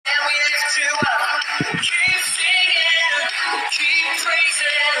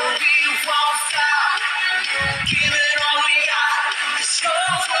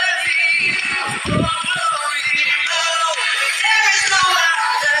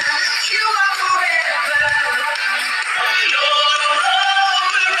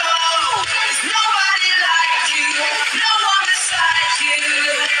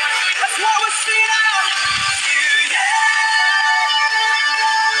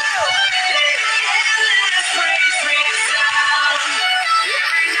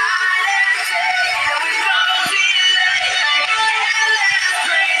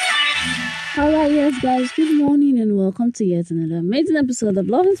guys, good morning and welcome to yet another amazing episode of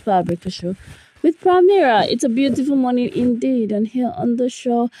Love Inspired Breakfast Show with Primera. It's a beautiful morning indeed, and here on the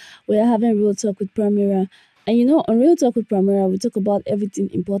show, we are having Real Talk with Primera. And on Real Talk with Primera, we talk about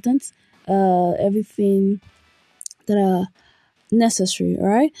everything important, everything that are necessary,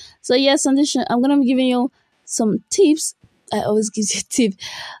 alright? So, yes, on this show, I'm going to be giving you some tips. I always give you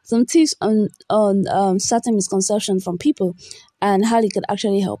some tips on certain misconceptions from people and how they could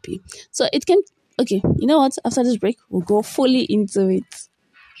actually help you. So it can, okay, you know what? After this break, we'll go fully into it.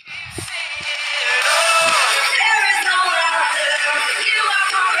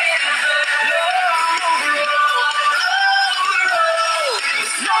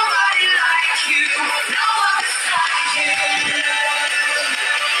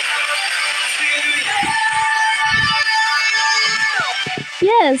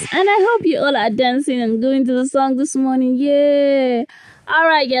 Yes, and I hope you all are dancing and going to the song this morning. Yeah. All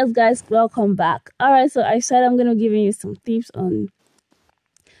right, yes, guys, welcome back. All right, so I said I'm going to give you some tips on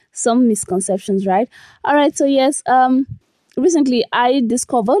some misconceptions, right? All right, so yes, recently I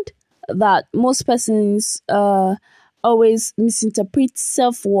discovered that most persons always misinterpret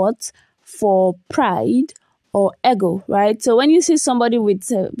self-worth for pride or ego, right? So when you see somebody with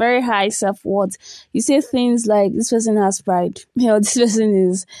very high self-worth, you say things like, this person has pride, this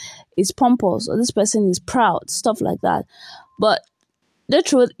person is pompous, or this person is proud, stuff like that. But the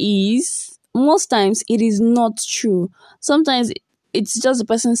truth is, most times it is not true. Sometimes it's just a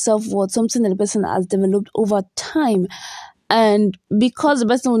person's self-worth, something that the person has developed over time. And because the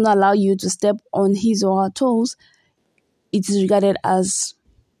person will not allow you to step on his or her toes, it is regarded as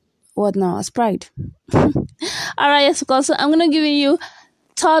what now? As pride. All right, yes, of course. So I'm going to give you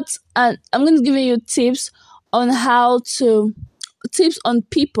thoughts and I'm going to give you tips on tips on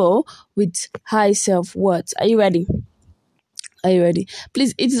people with high self-worth. Are you ready?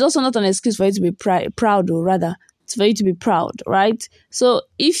 Please, it is also not an excuse for you to be proud, or rather, it's for you to be proud, right? So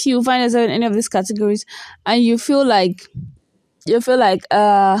if you find yourself in any of these categories and you feel like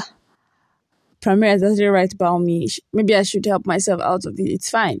Primera is actually right about me, maybe I should help myself out of it,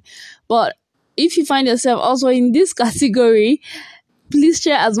 it's fine. But if you find yourself also in this category, please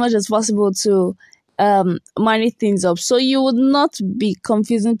share as much as possible to manage things up so you would not be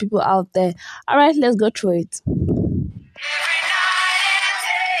confusing people out there. All right, let's go through it.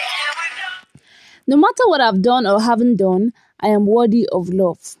 No matter what I've done or haven't done, I am worthy of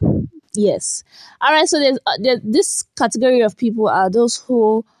love. Yes. All right, so there's this category of people are those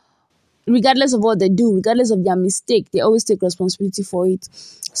who, regardless of what they do, regardless of their mistake, they always take responsibility for it.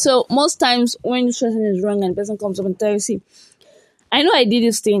 So most times when this person is wrong and the person comes up and tells you, see, I know I did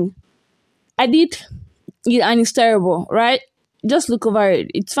this thing. I did it and it's terrible, right? Just look over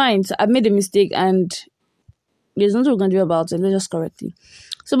it. It's fine. So I've made a mistake and there's nothing we're going to do about it. Let's just correct it.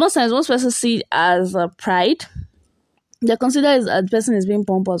 So most times, most persons see it as pride. They consider it as the person is being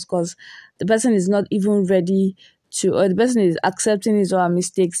pompous because the person is not even ready to, or the person is accepting his or her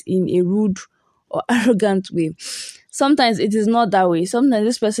mistakes in a rude or arrogant way. Sometimes it is not that way. Sometimes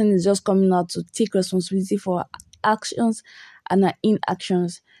this person is just coming out to take responsibility for actions and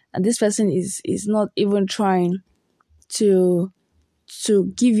inactions. And this person is not even trying to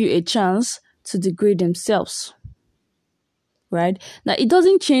give you a chance to degrade themselves. Right? Now, it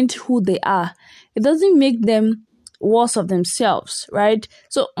doesn't change who they are. It doesn't make them worse of themselves, right?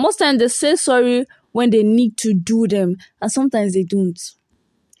 So most times they say sorry when they need to do them, and sometimes they don't.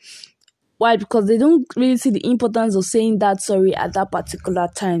 Why? Because they don't really see the importance of saying that sorry at that particular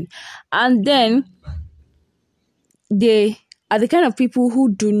time. And then they are the kind of people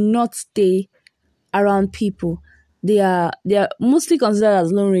who do not stay around people. They are mostly considered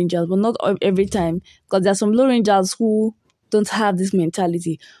as Lone Rangers, but not every time, because there are some Lone Rangers who don't have this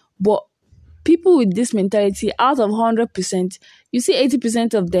mentality. But people with this mentality, out of 100%, you see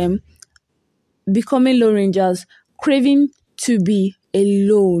 80% of them becoming Lone Rangers, craving to be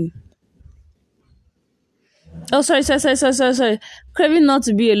alone. Oh, sorry. Craving not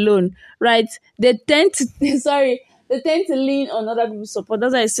to be alone, right? They tend to lean on other people's support.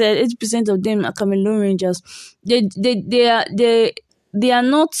 As I said, 80% of them are coming Lone Rangers. They don't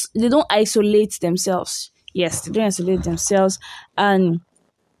isolate themselves. Yes, they don't isolate themselves, and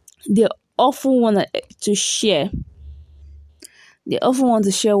they often want to share. They often want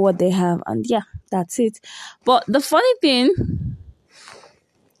to share what they have, and yeah, that's it. But the funny thing,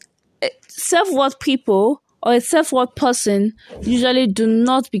 self-worth people or a self-worth person usually do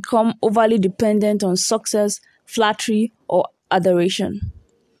not become overly dependent on success, flattery, or adoration,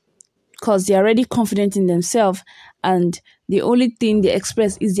 because they're already confident in themselves, and the only thing they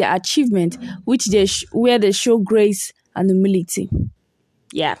express is their achievement, which where they show grace and humility.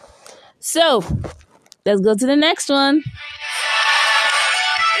 Yeah. So Let's go to the next one.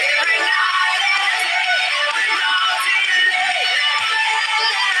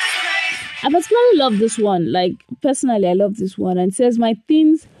 I particularly love this one. Like, personally, I love this one. And it says, my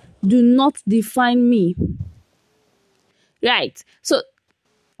things do not define me. Right. So,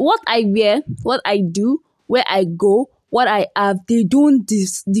 what I wear, what I do, where I go, what I have, they don't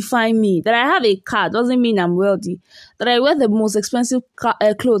define me. That I have a car doesn't mean I'm wealthy. That I wear the most expensive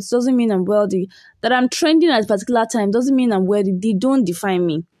clothes doesn't mean I'm wealthy. That I'm trending at a particular time doesn't mean I'm wealthy. They don't define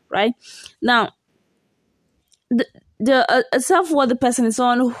me, right? Now, the self-worthy person is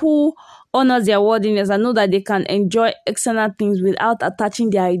someone who honors their worthiness and know that they can enjoy external things without attaching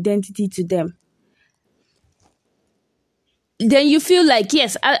their identity to them. Then you feel like,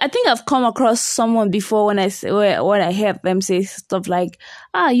 yes, I think I've come across someone before when I hear them say stuff like,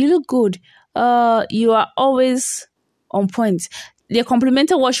 you look good. You are always on point. They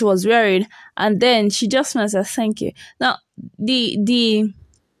complimented what she was wearing, and then she just said, thank you. Now, she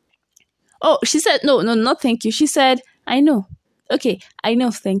said, no, not thank you. She said, I know. Okay, I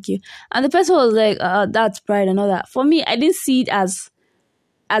know, thank you. And the person was like, that's pride and all that. For me, I didn't see it as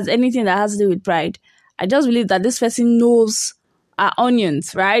anything that has to do with pride. I just believe that this person knows her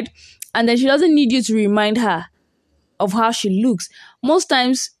onions, right? And then she doesn't need you to remind her of how she looks. Most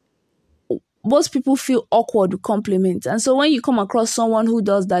times, most people feel awkward with compliments. And so when you come across someone who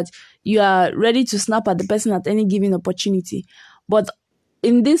does that, you are ready to snap at the person at any given opportunity. But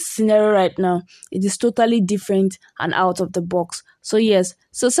in this scenario right now, it is totally different and out of the box. So yes,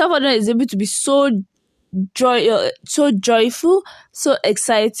 so self-awareness is able to be so joyful, so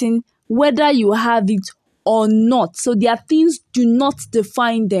exciting, whether you have it or not. So their things do not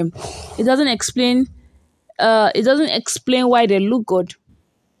define them. It doesn't explain why they look good,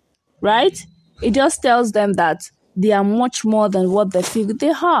 right? It just tells them that they are much more than what they feel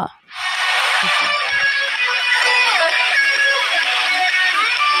they are.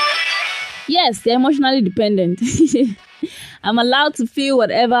 Yes, they're emotionally dependent. I'm allowed to feel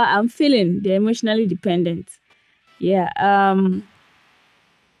whatever I'm feeling. They're emotionally dependent. Yeah.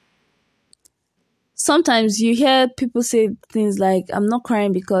 Sometimes you hear people say things like, I'm not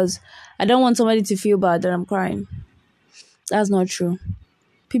crying because I don't want somebody to feel bad that I'm crying. That's not true.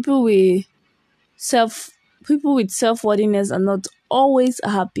 People with self-worthiness are not always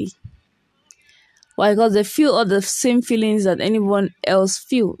happy. Why? Because they feel all the same feelings that anyone else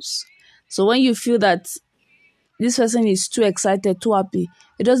feels. So when you feel that this person is too excited, too happy,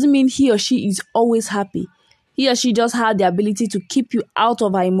 it doesn't mean he or she is always happy. He or she just had the ability to keep you out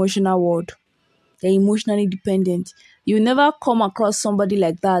of our emotional world. They're emotionally dependent. You never come across somebody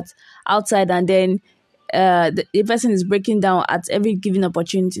like that outside and then the person is breaking down at every given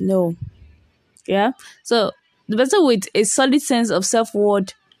opportunity. No. Yeah? So the person with a solid sense of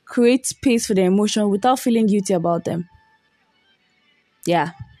self-worth creates space for their emotion without feeling guilty about them.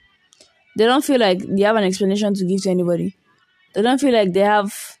 Yeah. They don't feel like they have an explanation to give to anybody. They don't feel like they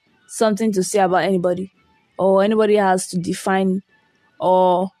have something to say about anybody, or anybody has to define,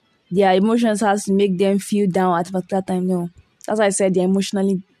 or their emotions has to make them feel down at a particular time. No. As I said, they're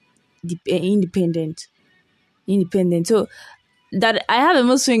emotionally independent. So that I have a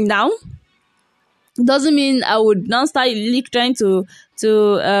mood swing now doesn't mean I would not start trying to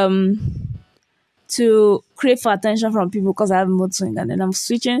crave for attention from people because I have a mood swing, and then I'm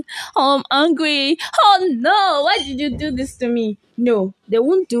switching. Oh, I'm angry. Oh no, why did you do this to me? No, they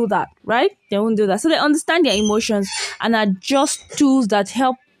won't do that, right? They won't do that. So they understand their emotions and are just tools that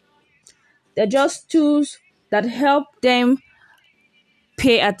help. They're just tools that help them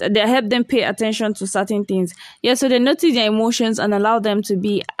pay attention to certain things. Yeah, so they notice their emotions and allow them to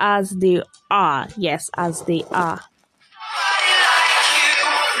be as they are. Yes, as they are.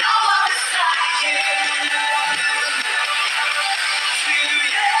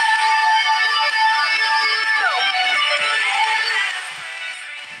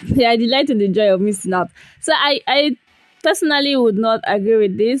 I delight in the joy of missing out. So I personally would not agree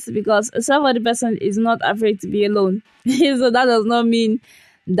with this, because a self-worthy person is not afraid to be alone. So that does not mean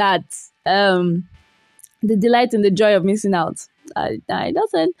that the delight in the joy of missing out. It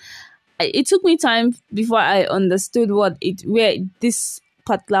doesn't. It took me time before I understood where this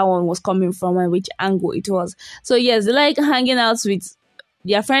particular one was coming from and which angle it was. So yes, they like hanging out with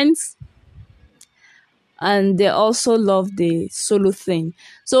their friends, and they also love the solo thing.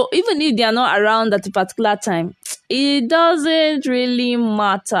 So even if they are not around at a particular time, it doesn't really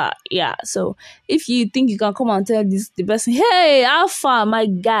matter. Yeah. So if you think you can come and tell the person, hey, how far, my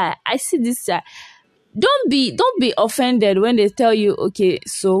guy? I see this guy. Don't be offended when they tell you, okay,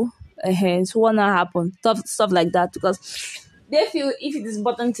 so what now happened? Stuff like that, because they feel if it is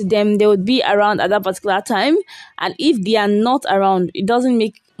important to them, they would be around at that particular time. And if they are not around, it doesn't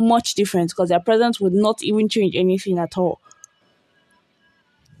make much difference because their presence would not even change anything at all.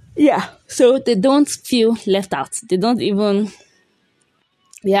 Yeah. So they don't feel left out. They don't even,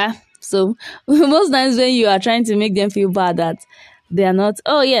 yeah. So most times when you are trying to make them feel bad that they are not,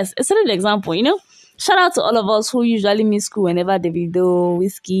 oh yes, a certain example, shout out to all of us who usually miss school whenever Davido,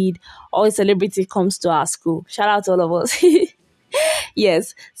 Wizkid, or a celebrity comes to our school. Shout out to all of us.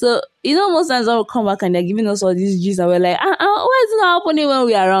 Yes. So, most times I will come back and they're giving us all these G's and we're like, why is it not happening when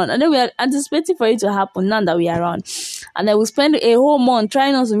we are around? And then we are anticipating for it to happen now that we are around. And then we spend a whole month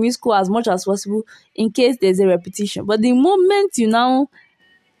trying not to miss school as much as possible in case there's a repetition. But the moment you now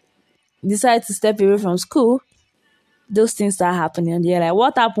decide to step away from school, those things start happening and you're like,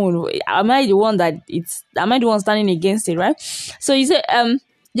 what happened? Am I the one standing against it, right? So you say,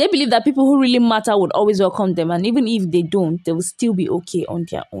 they believe that people who really matter would always welcome them, and even if they don't, they will still be okay on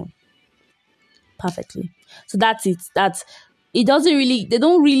their own. Perfectly. So that's it.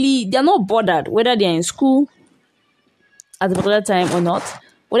 They're not bothered whether they're in school at a particular time or not,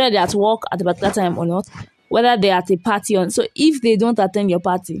 whether they're at work at a particular time or not, whether they're at a party on. So if they don't attend your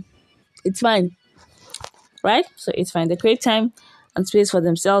party, it's fine. Right? So it's fine. They create time and space for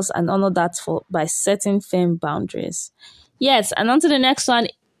themselves and honor that by setting firm boundaries. Yes, and on to the next one.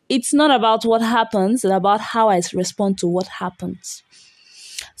 It's not about what happens, it's about how I respond to what happens.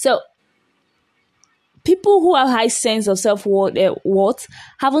 So, people who have high sense of self-worth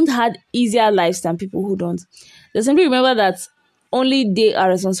haven't had easier lives than people who don't. They simply remember that only they are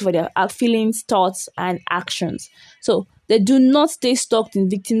responsible for their feelings, thoughts, and actions. So, they do not stay stuck in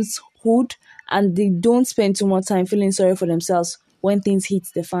victimhood, and they don't spend too much time feeling sorry for themselves when things hit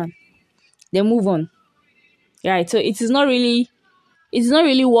the fan. They move on. Right? So, it's not really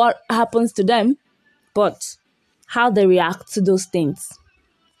what happens to them, but how they react to those things.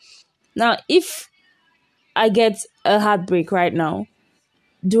 Now, if I get a heartbreak right now,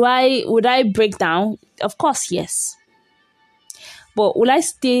 would I break down? Of course, yes. But will I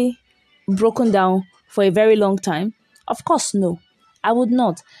stay broken down for a very long time? Of course, no. I would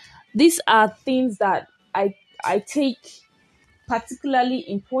not. These are things that I take particularly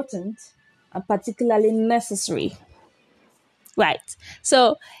important and particularly necessary. Right.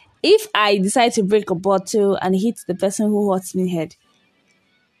 So if I decide to break a bottle and hit the person who hurts me head,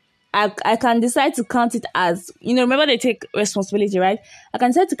 I can decide to count it as, remember they take responsibility, right? I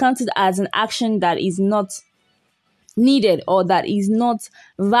can decide to count it as an action that is not needed or that is not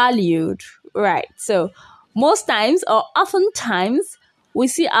valued, right? So most times or oftentimes we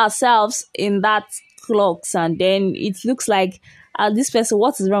see ourselves in that clocks and then it looks like, this person,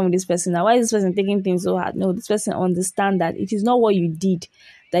 what is wrong with this person now? Why is this person taking things so hard? No, this person understand that it is not what you did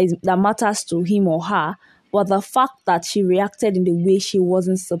that matters to him or her, but the fact that she reacted in the way she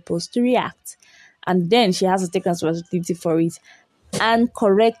wasn't supposed to react. And then she has to take responsibility for it and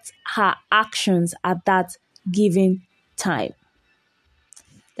correct her actions at that given time.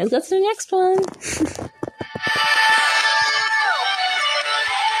 Let's go to the next one.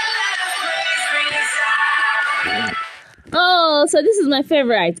 Oh, so this is my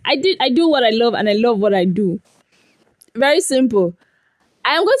favorite. I do what I love and I love what I do. Very simple.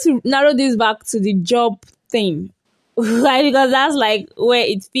 I am going to narrow this back to the job thing. Right? Because that's like where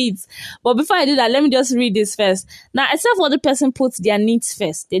it fits. But before I do that, let me just read this first. Now, except for the person puts their needs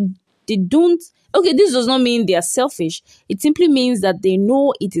first. They don't. Okay, this does not mean they are selfish. It simply means that they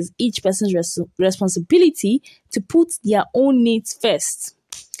know it is each person's responsibility to put their own needs first.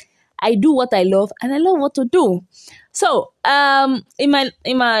 I do what I love and I love what to do. So, in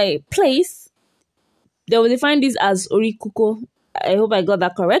my place, they will define this as orikuko. I hope I got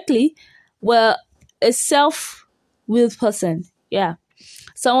that correctly. Well, a self-willed person. Yeah.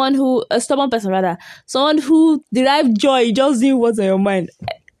 A stubborn person rather. Someone who derives joy just doing what's on your mind.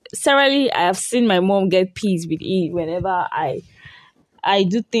 Seriously, I have seen my mom get peace with it whenever I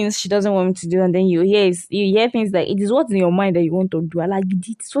do things she doesn't want me to do, and then you hear things like, it is what's in your mind that you want to do. I like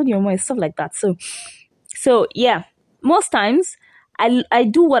it's what's in your mind, stuff like that. So yeah, most times I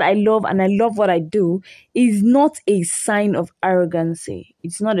do what I love and I love what I do is not a sign of arrogancy.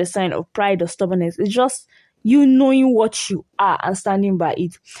 It's not a sign of pride or stubbornness. It's just you knowing what you are and standing by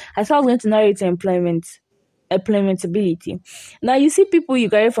it. I thought I was going to narrate employmentability. Now you see people you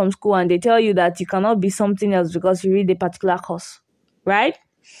graduate from school and they tell you that you cannot be something else because you read a particular course, right?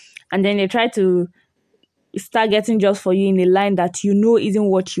 And then they try to start getting jobs for you in a line that isn't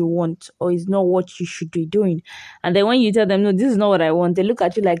what you want or is not what you should be doing. And then when you tell them, no, this is not what I want, they look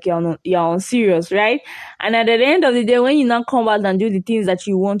at you like you're on serious, right? And at the end of the day, when you now come out and do the things that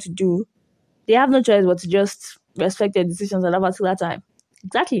you want to do, they have no choice but to just respect your decisions at that particular time.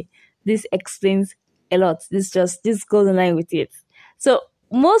 Exactly. This explains a lot. This goes in line with it. So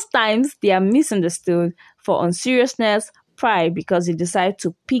most times they are misunderstood for unseriousness, pride, because you decide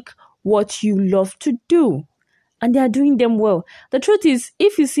to pick what you love to do. And they are doing them well. The truth is,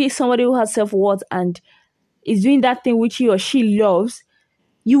 if you see somebody who has self-worth and is doing that thing which he or she loves,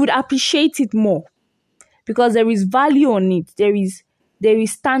 you would appreciate it more because there is value on it. There is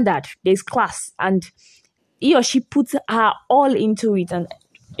standard, there's class, and he or she puts her all into it and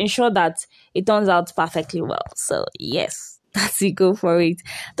ensure that it turns out perfectly well. So yes, that's it. Go for it.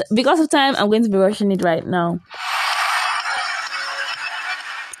 Because of time, I'm going to be rushing it right now.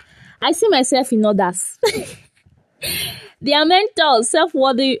 I see myself in others. Their mentors,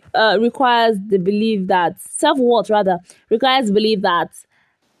 self-worth requires belief that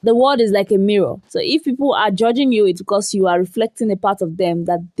the world is like a mirror. So if people are judging you, it's because you are reflecting a part of them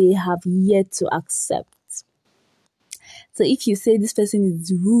that they have yet to accept. So if you say this person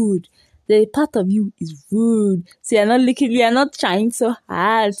is rude, the part of you is rude. So you are not trying so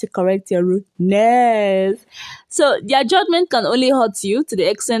hard to correct your rudeness. So their judgment can only hurt you to the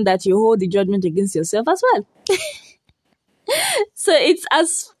extent that you hold the judgment against yourself as well. So it's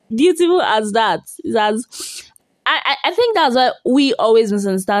as beautiful as that. I think that's why we always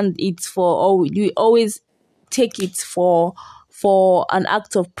misunderstand it or we always take it for an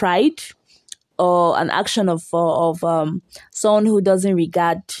act of pride or an action of someone who doesn't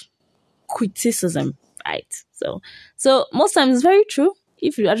regard criticism, right? So most times it's very true.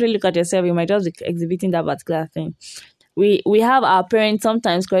 If you actually look at yourself, you might just be exhibiting that particular thing. We have our parents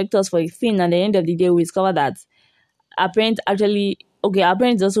sometimes correct us for a thing, and at the end of the day, we discover that our parents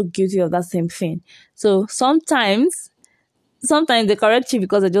is also guilty of that same thing. So sometimes they correct you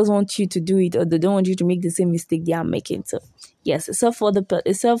because they just want you to do it, or they don't want you to make the same mistake they are making. So yes, a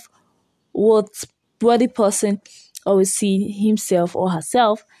self-worthy person always see himself or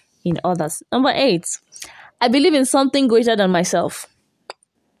herself in others. Number 8, I believe in something greater than myself.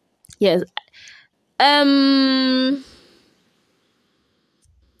 Yes.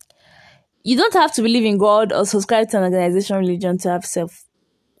 You don't have to believe in God or subscribe to an organization, religion to have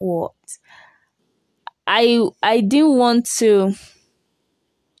self-worth. I didn't want to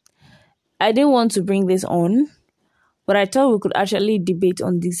bring this on, but I thought we could actually debate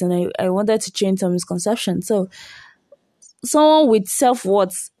on this, and I wanted to change some misconceptions. So someone with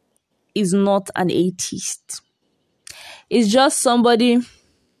self-worth is not an atheist. It's just someone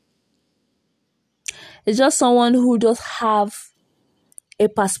who does have a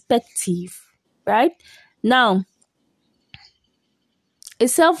perspective, right? Now, a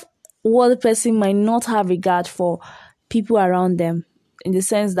self-worthy person might not have regard for people around them, in the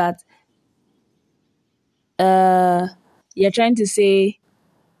sense that you're trying to say,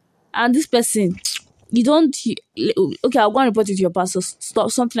 and this person, okay, I'll go and report it to your pastor, stop,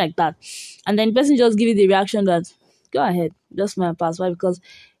 something like that. And then the person just give you the reaction that, go ahead, just my pastor. Why? Because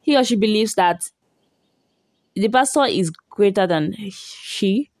he or she believes that the pastor is greater than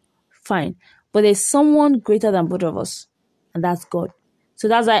she, fine. But there's someone greater than both of us, and that's God. So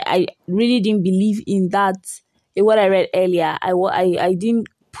that's why I really didn't believe in that, in what I read earlier. I didn't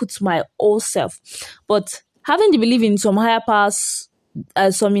put my whole self. But having the belief in some higher powers,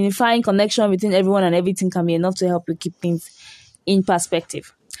 some unifying connection between everyone and everything can be enough to help you keep things in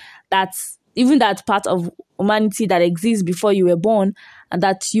perspective. That's even that part of humanity that exists before you were born, and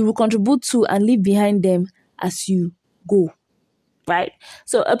that you will contribute to and leave behind them as you go, right?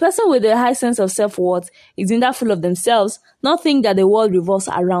 So a person with a high sense of self-worth is in that full of themselves, not think that the world revolves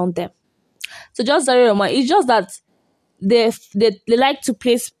around them. So just it's just that they like to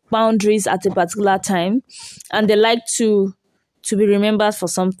place boundaries at a particular time, and they like to be remembered for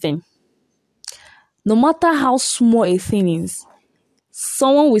something. No matter how small a thing is,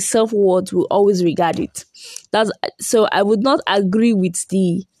 someone with self-worth will always regard it. So I would not agree with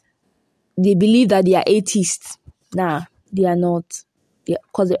they believe that they are atheists. Nah, they are not.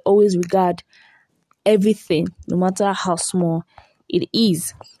 Because they always regard everything, no matter how small it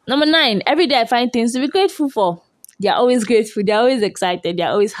is. Number 9, every day I find things to be grateful for. They are always grateful. They are always excited. They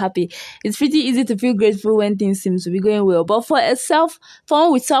are always happy. It's pretty easy to feel grateful when things seem to be going well. But for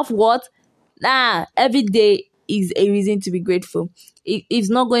someone with self-worth, every day is a reason to be grateful. If it's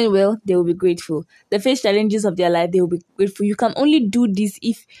not going well, they will be grateful. They face challenges of their life, they will be grateful. You can only do this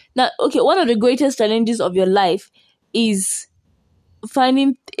one of the greatest challenges of your life is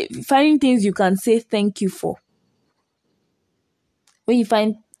finding things you can say thank you for. When you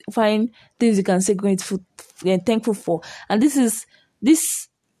find things you can say grateful and thankful for, and this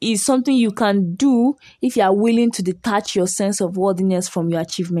is something you can do if you are willing to detach your sense of worthiness from your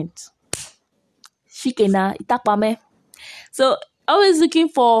achievement. shikena, itakpame. So always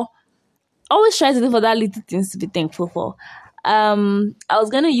try to look for that little things to be thankful for. I was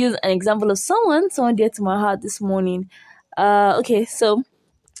gonna use an example of someone dear to my heart this morning. Okay, so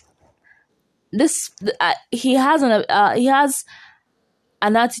he has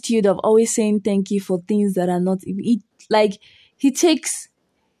an attitude of always saying thank you for things that are not. He takes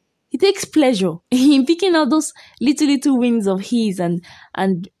pleasure in picking out those little wins of his and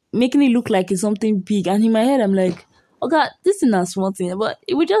making it look like it's something big. And in my head, I'm like, oh God, this is not small thing. But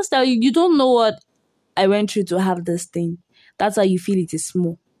it would just tell you, you don't know what I went through to have this thing. That's how you feel it is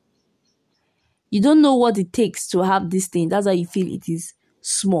small. You don't know what it takes to have this thing. That's how you feel it is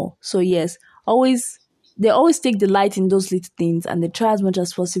small. So yes, they always take delight in those little things, and they try as much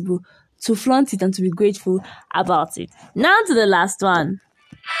as possible to flaunt it and to be grateful about it. Now to the last one.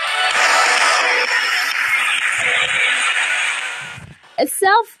 A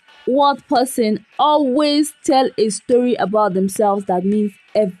self-worth person always tell a story about themselves that means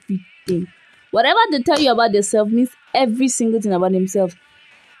everything. Whatever they tell you about themselves means every single thing about themselves.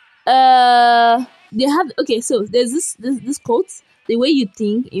 They have so there's this quote: the way you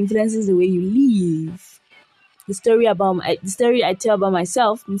think influences the way you live. The story I tell about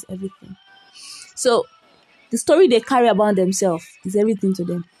myself means everything. So the story they carry about themselves is everything to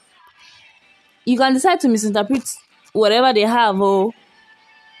them. You can decide to misinterpret whatever they have, or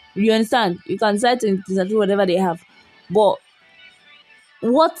you understand? You can decide to misinterpret whatever they have, but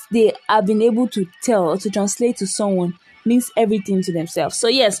what they have been able to tell or to translate to someone means everything to themselves. So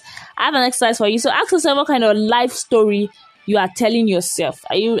yes, I have an exercise for you. So ask yourself what kind of life story you are telling yourself.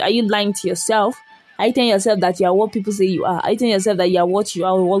 Are you lying to yourself? Are you telling yourself that you are what people say you are? Are you telling yourself that you are what you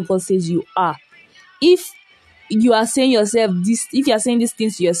are or what God says you are? If you are saying these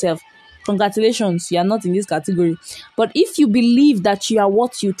things to yourself, congratulations, you are not in this category. But if you believe that you are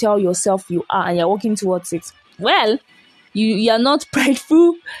what you tell yourself you are and you're working towards it, well, you are not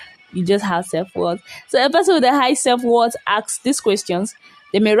prideful, you just have self-worth. So a person with a high self-worth asks these questions.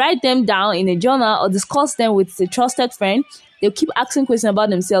 They may write them down in a journal or discuss them with a trusted friend. They'll keep asking questions about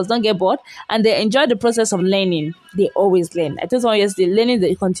themselves, don't get bored, and they enjoy the process of learning. They always learn. I told someone yesterday, learning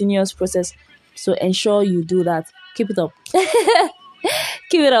is a continuous process. So ensure you do that. Keep it up.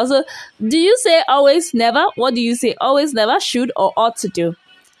 Keep it up. So do you say always, never? What do you say? Always, never, should, or ought to do?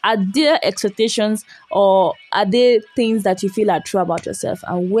 Are there expectations or are there things that you feel are true about yourself?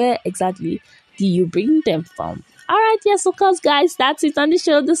 And where exactly do you bring them from? All right, yes, of course, guys, that's it on the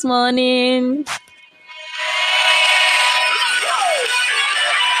show this morning.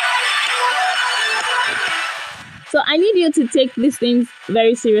 So I need you to take these things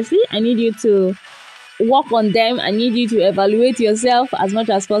very seriously. I need you to work on them. I need you to evaluate yourself as much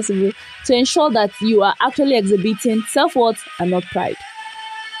as possible to ensure that you are actually exhibiting self-worth and not pride.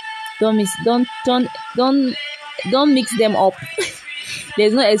 Don't mix them up.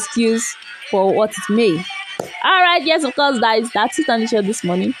 There's no excuse for what it may. All right, yes, of course, guys, that's it on the show this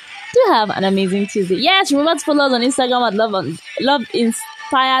morning. Do have an amazing Tuesday. Yes, remember to follow us on Instagram at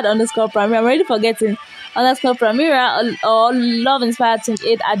love_inspired_primary. I'm already forgetting _primary or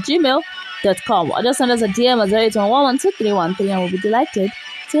loveinspired28@gmail.com. Or just send us a DM at 081123113 and we'll be delighted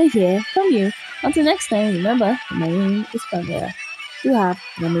to hear from you. Until next time, remember, my name is Pamela. You have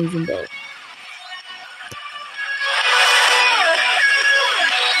an amazing day.